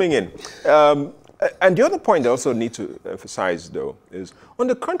been coming in. And the other point I also need to emphasize, though, is on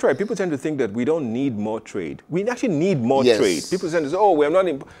the contrary, people tend to think that we don't need more trade. We actually need more trade. People tend to say, "Oh, we're not."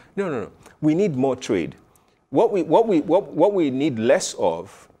 No. We need more trade. What we need less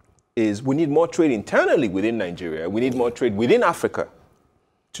of is we need more trade internally within Nigeria. We need more trade within Africa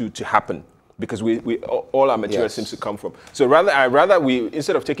to happen, because all our material seems to come from. So rather we,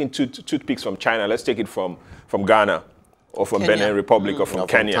 instead of taking toothpicks from China, let's take it from Ghana, or from Kenya. Benin Republic, or from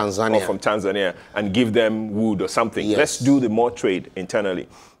Kenya, Tanzania. or from Tanzania, and give them wood or something. Yes. Let's do the more trade internally.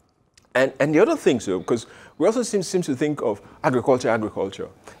 And the other thing, so, because we also seem to think of agriculture.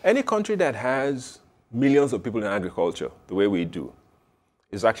 Any country that has millions of people in agriculture, the way we do,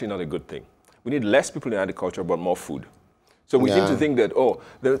 is actually not a good thing. We need less people in agriculture, but more food. So we seem to think that,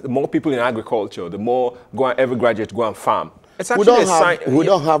 the more people in agriculture, the more every graduate go and farm. It's actually we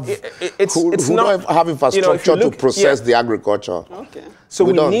don't have infrastructure to process the agriculture. Okay. So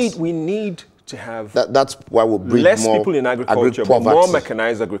we need to have that's why we bring less more people in agriculture, but more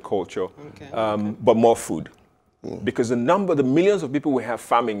mechanized agriculture, but more food. Because the millions of people we have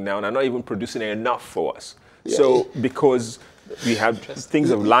farming now are not even producing enough for us. So because we have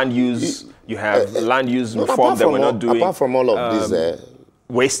things of land use, you have land use reform that we're not doing. Apart from all of these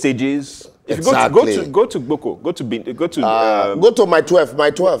wastages. If exactly. you go to Boko, go to my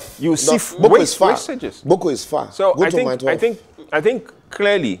 12. You see Boko is far. Wastages. Boko is far. So go to my 12. I think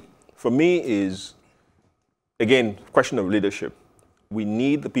clearly for me is, again, question of leadership. We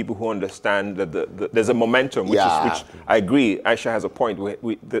need the people who understand that there's a momentum, which I agree, Ayisha has a point.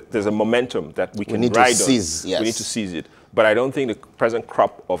 There's a momentum that we can ride on. Yes. We need to seize it. But I don't think the present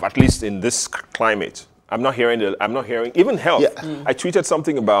crop of, at least in this climate, I'm not hearing even health. Yeah. I tweeted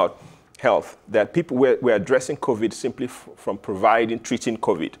something about health, that people we're addressing COVID simply from treating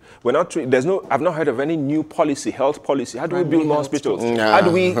COVID. We're not. I've not heard of any new health policy. How do we build more hospitals? How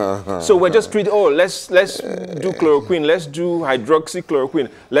do we? So we're just treating. Let's do chloroquine. Let's do hydroxychloroquine.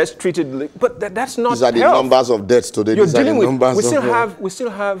 Let's treat it. But that's not. These are the numbers of deaths today. You're dealing with. We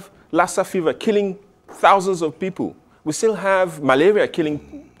still have Lassa fever killing thousands of people. We still have malaria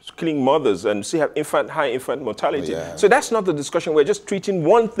killing mothers, and still have high infant mortality. So that's not the discussion. We're just treating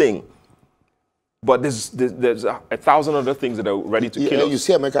one thing. But there's 1,000 other things that are ready to kill us. You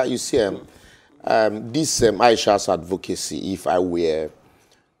see, Emeka, this Ayisha's advocacy, if I were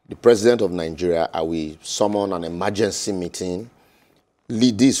the president of Nigeria, I will summon an emergency meeting,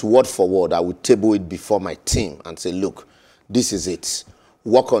 lead this word for word. I will table it before my team and say, look, this is it.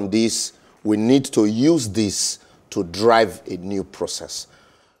 Work on this. We need to use this to drive a new process.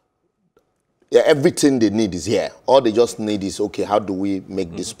 Yeah, everything they need is here. All they just need is, okay, how do we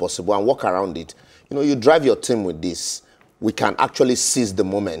make this possible and work around it? You drive your team with this. We can actually seize the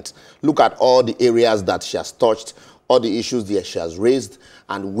moment. Look at all the areas that she has touched, all the issues that she has raised,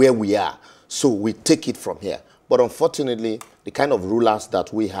 and where we are. So we take it from here. But unfortunately, the kind of rulers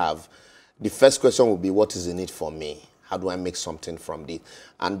that we have, the first question will be, what is in it for me? How do I make something from this?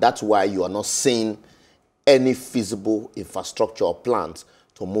 And that's why you are not seeing any feasible infrastructure or plans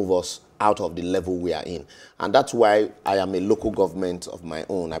to move us out of the level we are in. And that's why I am a local government of my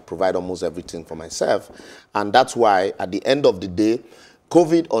own. I provide almost everything for myself. And that's why at the end of the day,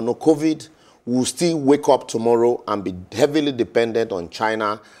 COVID or no COVID, we'll still wake up tomorrow and be heavily dependent on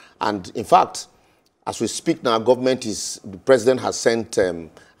China. And in fact, as we speak now, the president has sent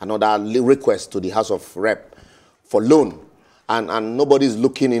another request to the House of Rep for loan. And nobody's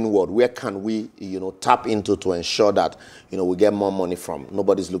looking inward. Where can we, tap into to ensure that, we get more money from?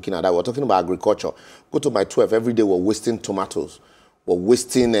 Nobody's looking at that. We're talking about agriculture. Go to my 12. Every day we're wasting tomatoes. We're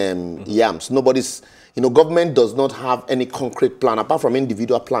wasting yams. Government does not have any concrete plan, apart from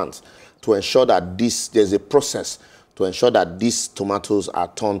individual plans, to ensure that there's a process to ensure that these tomatoes are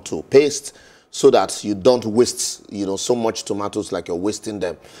turned to paste so that you don't waste, so much tomatoes like you're wasting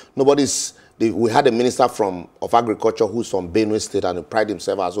them. We had a minister of agriculture who's from Benue State and he prided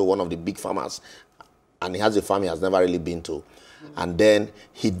himself as one of the big farmers. And he has a farm he has never really been to. And then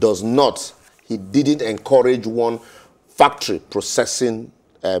he didn't encourage one factory processing,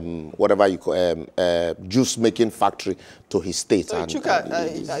 whatever you call juice making factory to his state. So, Chuka,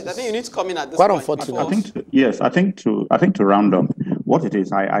 I think you need to come in at this point. Quite unfortunate. I think to round up what it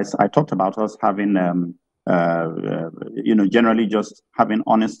is, I talked about us having generally just having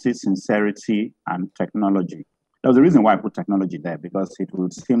honesty, sincerity, and technology. There's a reason why I put technology there, because it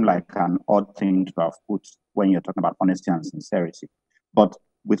would seem like an odd thing to have put when you're talking about honesty and sincerity. But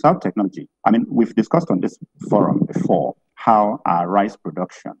without technology, we've discussed on this forum before how our rice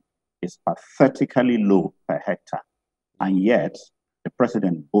production is pathetically low per hectare. And yet, the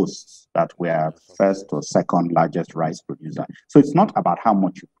president boasts that we are first or second largest rice producer. So it's not about how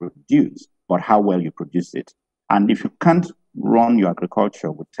much you produce, but how well you produce it. And if you can't run your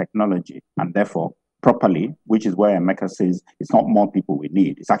agriculture with technology and therefore properly, which is where Emeka says it's not more people we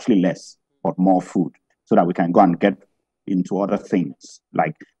need, it's actually less, but more food, so that we can go and get into other things,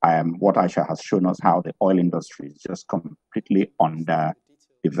 like what Ayisha has shown us, how the oil industry is just completely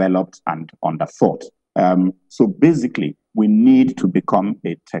underdeveloped and underthought. So basically, we need to become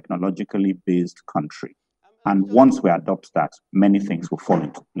a technologically based country. And once we adopt that, many things will fall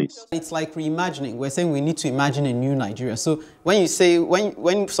into place. It's like reimagining. We're saying we need to imagine a new Nigeria. So when you say,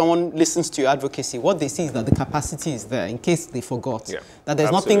 when someone listens to your advocacy, what they see is that the capacity is there, in case they forgot. Yeah, that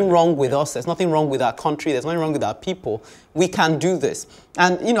there's nothing wrong with us, there's nothing wrong with our country, there's nothing wrong with our people. We can do this.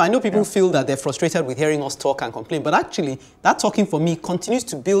 And, you know, I know people feel that they're frustrated with hearing us talk and complain, but actually, that talking for me continues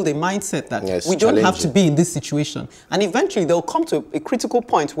to build a mindset that we don't have to be in this situation. And eventually, they'll come to a critical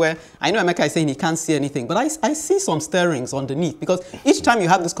point where, I know Emeka is saying he can't see anything, but I see some stirrings underneath, because each time you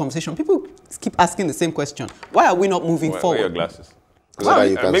have this conversation, people keep asking the same question. Why are we not moving forward? Where are your glasses?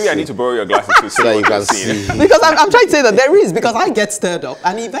 Well, maybe I need to borrow your glasses to see what you can see. Because I'm trying to say that there is, because I get stirred up.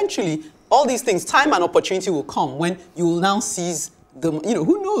 And eventually, all these things, time and opportunity will come when you will now seize the, you know,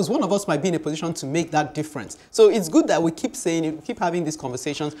 who knows, one of us might be in a position to make that difference. So it's good that we keep saying it, we keep having these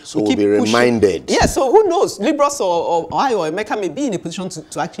conversations. So we'll be reminded. Yeah, so who knows, Liborous or I or Emeka may be in a position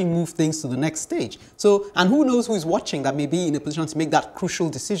to actually move things to the next stage. So, and who knows who is watching that may be in a position to make that crucial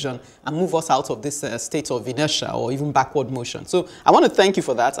decision and move us out of this state of inertia or even backward motion. So I want to thank you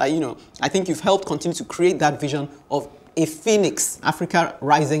for that. I think you've helped continue to create that vision of a phoenix, Africa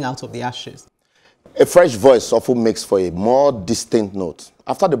rising out of the ashes. A fresh voice often makes for a more distinct note.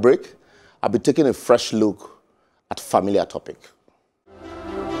 After the break, I'll be taking a fresh look at a familiar topic.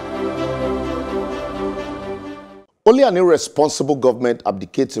 Only an irresponsible government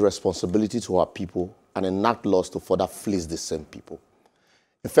abdicates responsibility to our people and enact laws to further fleece the same people.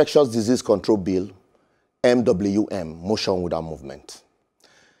 Infectious Disease Control Bill, MWM, motion without movement.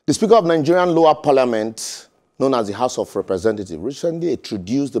 The Speaker of Nigerian Lower Parliament, known as the House of Representatives, recently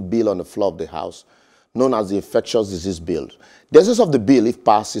introduced the bill on the floor of the House, known as the Infectious Disease Bill. The essence of the bill, if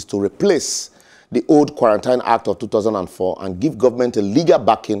passed, is to replace the old Quarantine Act of 2004 and give government a legal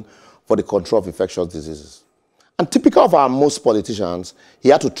backing for the control of infectious diseases. And typical of our most politicians, he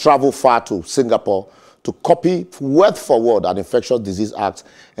had to travel far to Singapore to copy word for word an Infectious Disease Act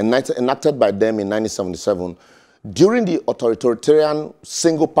enacted by them in 1977 during the authoritarian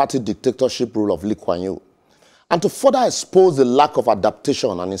single-party dictatorship rule of Lee Kuan Yew. And to further expose the lack of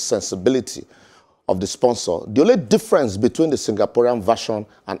adaptation and insensibility of the sponsor, the only difference between the Singaporean version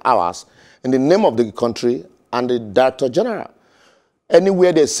and ours in the name of the country and the Director General.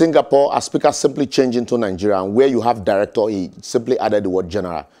 Anywhere there's Singapore, a speaker simply changed into Nigeria, and where you have director, he simply added the word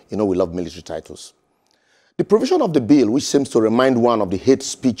general. You know, we love military titles. The provision of the bill, which seems to remind one of the hate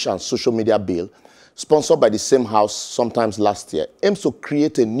speech and social media bill, sponsored by the same house sometimes last year, aims to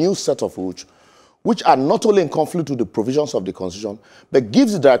create a new set of rules which are not only in conflict with the provisions of the Constitution, but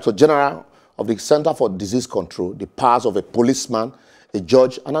gives the Director General of the Center for Disease Control the powers of a policeman, a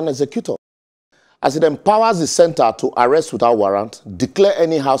judge, and an executor. As it empowers the center to arrest without warrant, declare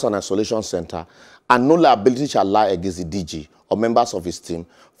any house an isolation center, and no liability shall lie against the DG or members of his team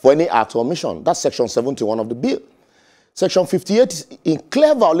for any act or omission. That's Section 71 of the bill. Section 58, in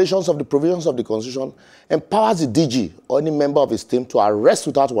clear violations of the provisions of the Constitution, empowers the DG or any member of his team to arrest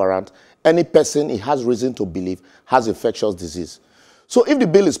without warrant any person he has reason to believe has infectious disease. So if the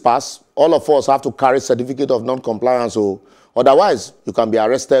bill is passed, all of us have to carry certificate of non-compliance, or otherwise you can be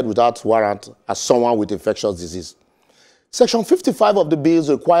arrested without warrant as someone with infectious disease. Section 55 of the bill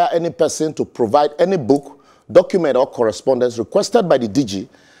requires any person to provide any book, document, or correspondence requested by the DG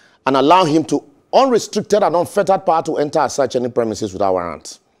and allow him to unrestricted and unfettered power to enter and search any premises without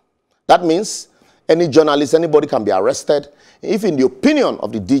warrant. That means any journalist, anybody can be arrested if in the opinion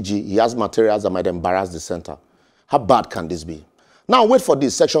of the DG he has materials that might embarrass the center. How bad can this be? Now wait for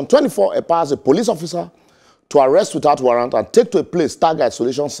this. Section 24 empowers a police officer to arrest without warrant and take to a place tagged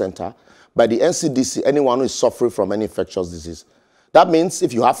isolation center by the NCDC anyone who is suffering from any infectious disease. That means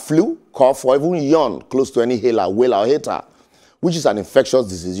if you have flu, cough, or even yawn close to any hailer, whaler, or hater, which is an infectious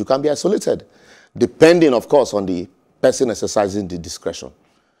disease, you can be isolated, depending, of course, on the person exercising the discretion.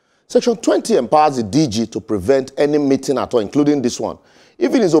 Section 20 empowers the DG to prevent any meeting at all, including this one,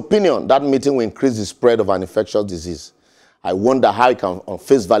 if in his opinion that meeting will increase the spread of an infectious disease. I wonder how he can, on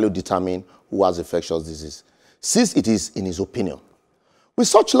face value, determine who has infectious disease, since it is in his opinion. With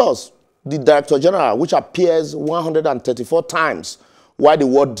such laws, the Director General, which appears 134 times, while the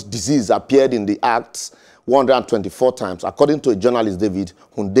word disease appeared in the Acts 124 times, according to a journalist, David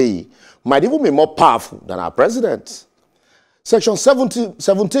Hundeyi, might even be more powerful than our president. Section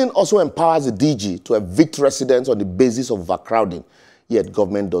 17 also empowers the DG to evict residents on the basis of overcrowding, yet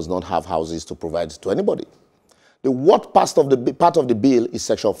government does not have houses to provide to anybody. The worst part of the bill is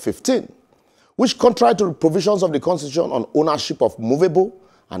Section 15, which, contrary to the provisions of the Constitution on ownership of movable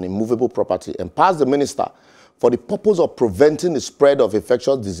and immovable property, empowers the minister for the purpose of preventing the spread of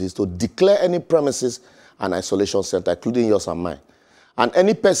infectious disease to declare any premises an isolation center, including yours and mine. And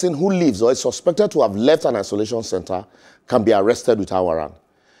any person who lives or is suspected to have left an isolation center can be arrested without warrant.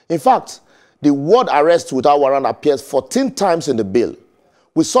 In fact, the word arrest without warrant appears 14 times in the bill.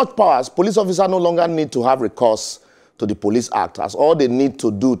 With such powers, police officers no longer need to have recourse to the Police Act, as all they need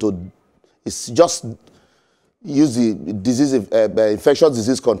to do is just use the Infectious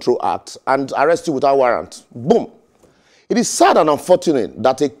Disease Control Act and arrest you without warrant. Boom. It is sad and unfortunate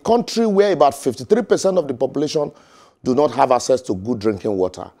that a country where about 53% of the population do not have access to good drinking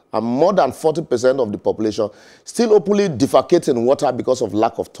water, and more than 40% of the population still openly defecate in water because of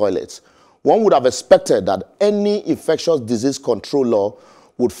lack of toilets, one would have expected that any infectious disease control law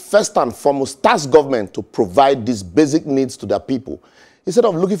would first and foremost task government to provide these basic needs to their people, instead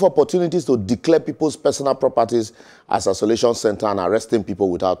of looking for opportunities to declare people's personal properties as isolation center and arresting people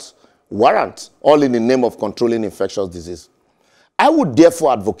without warrant, all in the name of controlling infectious disease. I would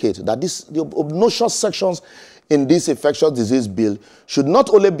therefore advocate that the obnoxious sections in this infectious disease bill should not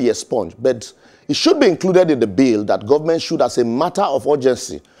only be expunged, but it should be included in the bill that government should, as a matter of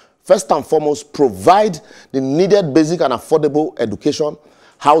urgency, first and foremost provide the needed basic and affordable education,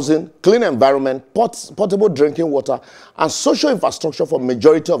 housing, clean environment, portable drinking water, and social infrastructure for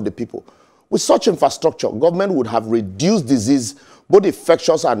majority of the people. With such infrastructure, government would have reduced disease, both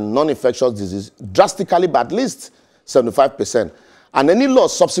infectious and non-infectious disease, drastically by at least 75%. And any law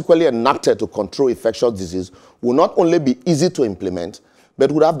subsequently enacted to control infectious disease will not only be easy to implement,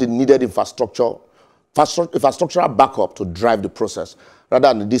 but would have the needed infrastructural backup to drive the process,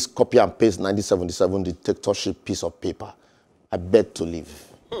 rather than this copy and paste 1977 dictatorship piece of paper. I beg to leave.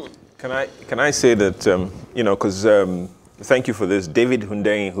 Can I say that, you know, because thank you for this. David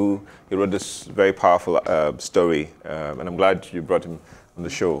Hundeyin, he wrote this very powerful story, and I'm glad you brought him on the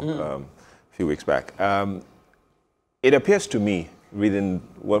show a few weeks back. It appears to me, reading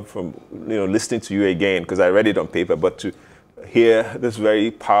one from, you know, listening to you again, because I read it on paper, but to hear this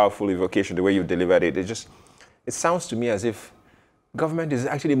very powerful evocation, the way you delivered it, it sounds to me as if government is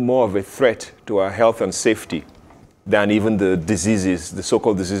actually more of a threat to our health and safety than even the diseases, the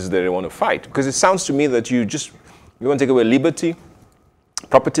so-called diseases that they want to fight. Because it sounds to me that you want to take away liberty,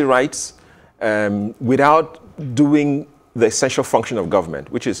 property rights, without doing the essential function of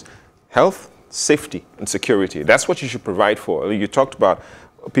government, which is health, safety, and security. That's what you should provide for. You talked about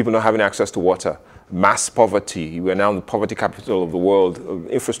people not having access to water, mass poverty. We're now the poverty capital of the world.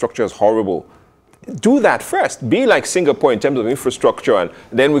 Infrastructure is horrible. Do that first. Be like Singapore in terms of infrastructure, and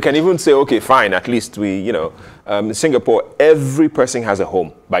then we can even say, okay, fine, at least we, you know, in Singapore, every person has a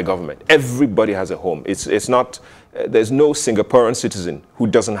home by government. Everybody has a home. It's not, there's no Singaporean citizen who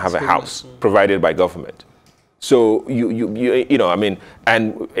doesn't have a house provided by government. So, you know, I mean,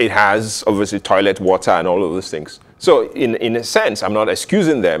 and it has obviously toilet, water, and all of those things. So in a sense, I'm not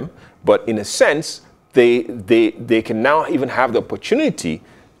excusing them, but in a sense, they can now even have the opportunity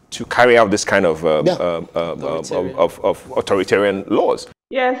to carry out this kind of authoritarian laws.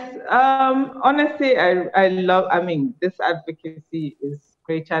 Yes, honestly, I love, I mean, this advocacy is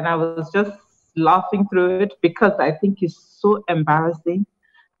great. And I was just laughing through it because I think it's so embarrassing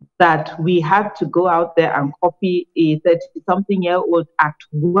that we had to go out there and copy a 30-something-year-old act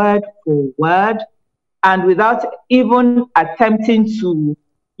word for word, and without even attempting to,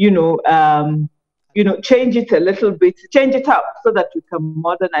 change it a little bit, change it up so that we can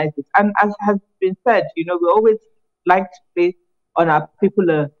modernize it. And as has been said, we always like to place on our people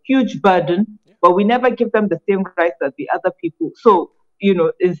a huge burden, but we never give them the same rights as the other people. So,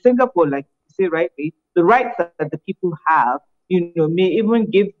 in Singapore, like you say rightly, the rights that the people have, may even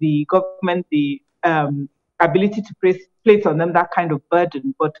give the government the ability to place on them that kind of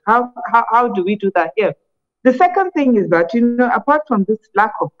burden. But how do we do that here? The second thing is that, apart from this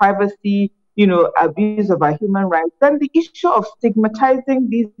lack of privacy, abuse of our human rights, then the issue of stigmatizing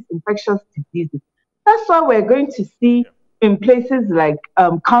these infectious diseases. That's why we're going to see in places like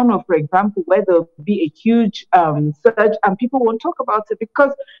Kano, for example, where there'll be a huge surge and people won't talk about it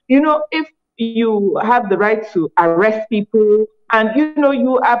because, if you have the right to arrest people and,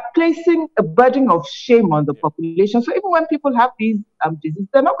 you are placing a burden of shame on the population. So even when people have these diseases,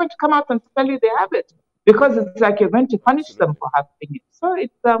 they're not going to come out and tell you they have it because it's like you're going to punish them for having it. So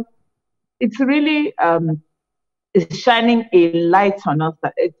it's really it's shining a light on us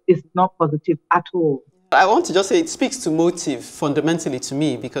that it is not positive at all. I want to just say it speaks to motive fundamentally to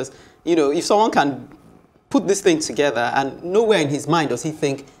me because, if someone can put this thing together and nowhere in his mind does he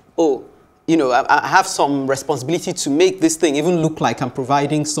think, oh, you know, I have some responsibility to make this thing even look like I'm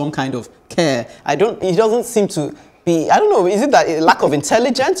providing some kind of care. It doesn't seem to be, I don't know, is it that a lack of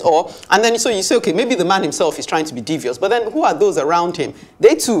intelligence or, and then so you say, okay, maybe the man himself is trying to be devious, but then who are those around him?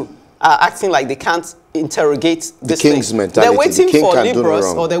 They too are acting like they can't interrogate this thing. The king's mentality. They're waiting for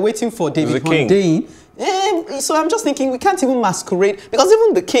Liborous or they're waiting for David Hundein. So I'm just thinking we can't even masquerade, because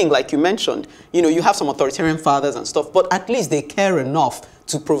even the king, like you mentioned, you know, you have some authoritarian fathers and stuff, but at least they care enough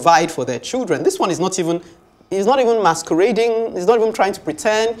to provide for their children. This one is not even, he's not even masquerading, he's not even trying to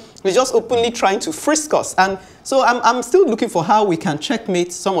pretend, he's just openly trying to frisk us. And so I'm still looking for how we can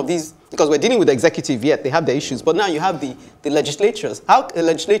checkmate some of these, because we're dealing with the executive yet, they have their issues, but now you have the legislatures. How a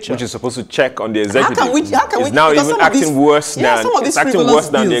legislature, which is supposed to check on the executive, how can we is now even acting worse than the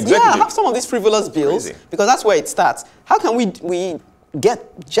executive. Yeah, have some of these frivolous bills, because that's where it starts. How can we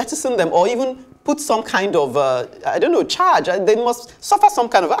jettison them, or even put some kind of, I don't know, charge? They must suffer some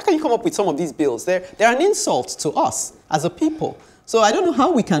kind of, how can you come up with some of these bills? They're an insult to us as a people. So I don't know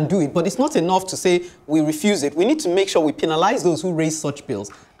how we can do it, but it's not enough to say we refuse it. We need to make sure we penalize those who raise such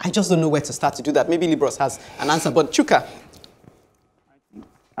bills. I just don't know where to start to do that. Maybe Liborous has an answer, but Chuka.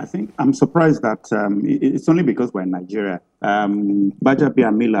 I think I'm surprised that it's only because we're in Nigeria.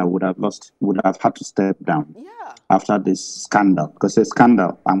 Bajabiamila would have had to step down after this scandal, because it's a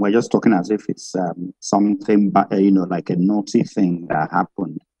scandal, and we're just talking as if it's something, you know, like a naughty thing that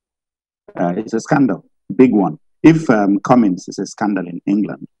happened. It's a scandal, big one. If Cummins is a scandal in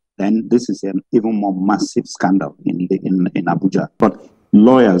England, then this is an even more massive scandal in Abuja. But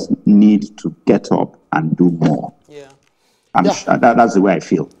lawyers need to get up and do more. Yeah. I'm sure that's the way I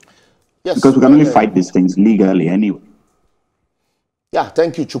feel. Yes. Because we can only fight these things legally anyway. Yeah,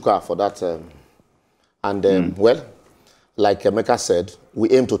 thank you, Chuka, for that. Well, like Emeka said, we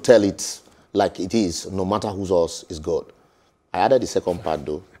aim to tell it like it is, no matter whose us is God. I added the second part,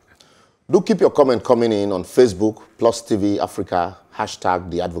 though. Do keep your comment coming in on Facebook, Plus TV Africa, hashtag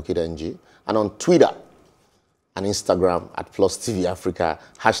 #TheAdvocateNG, and on Twitter and Instagram at Plus TV Africa,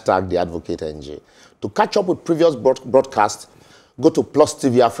 hashtag #TheAdvocateNG. To catch up with previous broadcasts, go to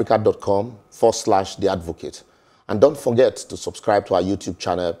plustvafrica.com/theadvocate. And don't forget to subscribe to our YouTube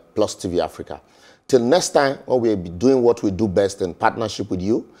channel, Plus TV Africa. Till next time, when we'll be doing what we do best in partnership with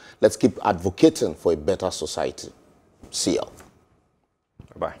you, let's keep advocating for a better society. See you.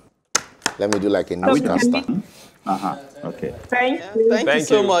 Bye-bye. Let me do like a newscaster. Okay. Thank you. Thank you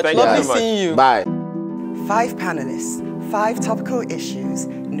so much. Lovely seeing you. Bye. 5 panelists, 5 topical issues,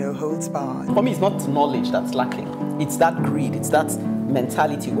 no holds barred. For me, it's not knowledge that's lacking. It's that greed. It's that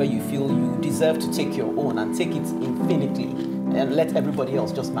mentality where you feel you deserve to take your own and take it infinitely and let everybody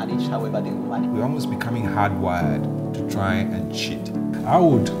else just manage however they will manage. We're almost becoming hardwired to try and cheat. I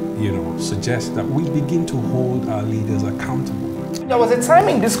would, suggest that we begin to hold our leaders accountable. There was a time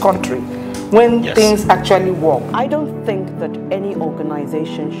in this country when things actually work. I don't think that any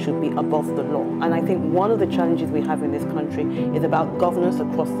organization should be above the law. And I think one of the challenges we have in this country is about governance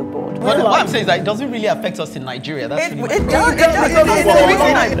across the board. What I'm saying is that it doesn't really affect us in Nigeria. That's really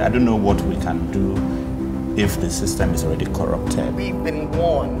I don't know what we can do if the system is already corrupted. We've been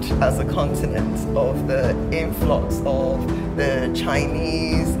warned as a continent of the influx of the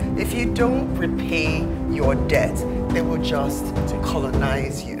Chinese. If you don't repay your debt, they will just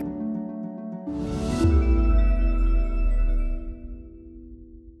colonize you.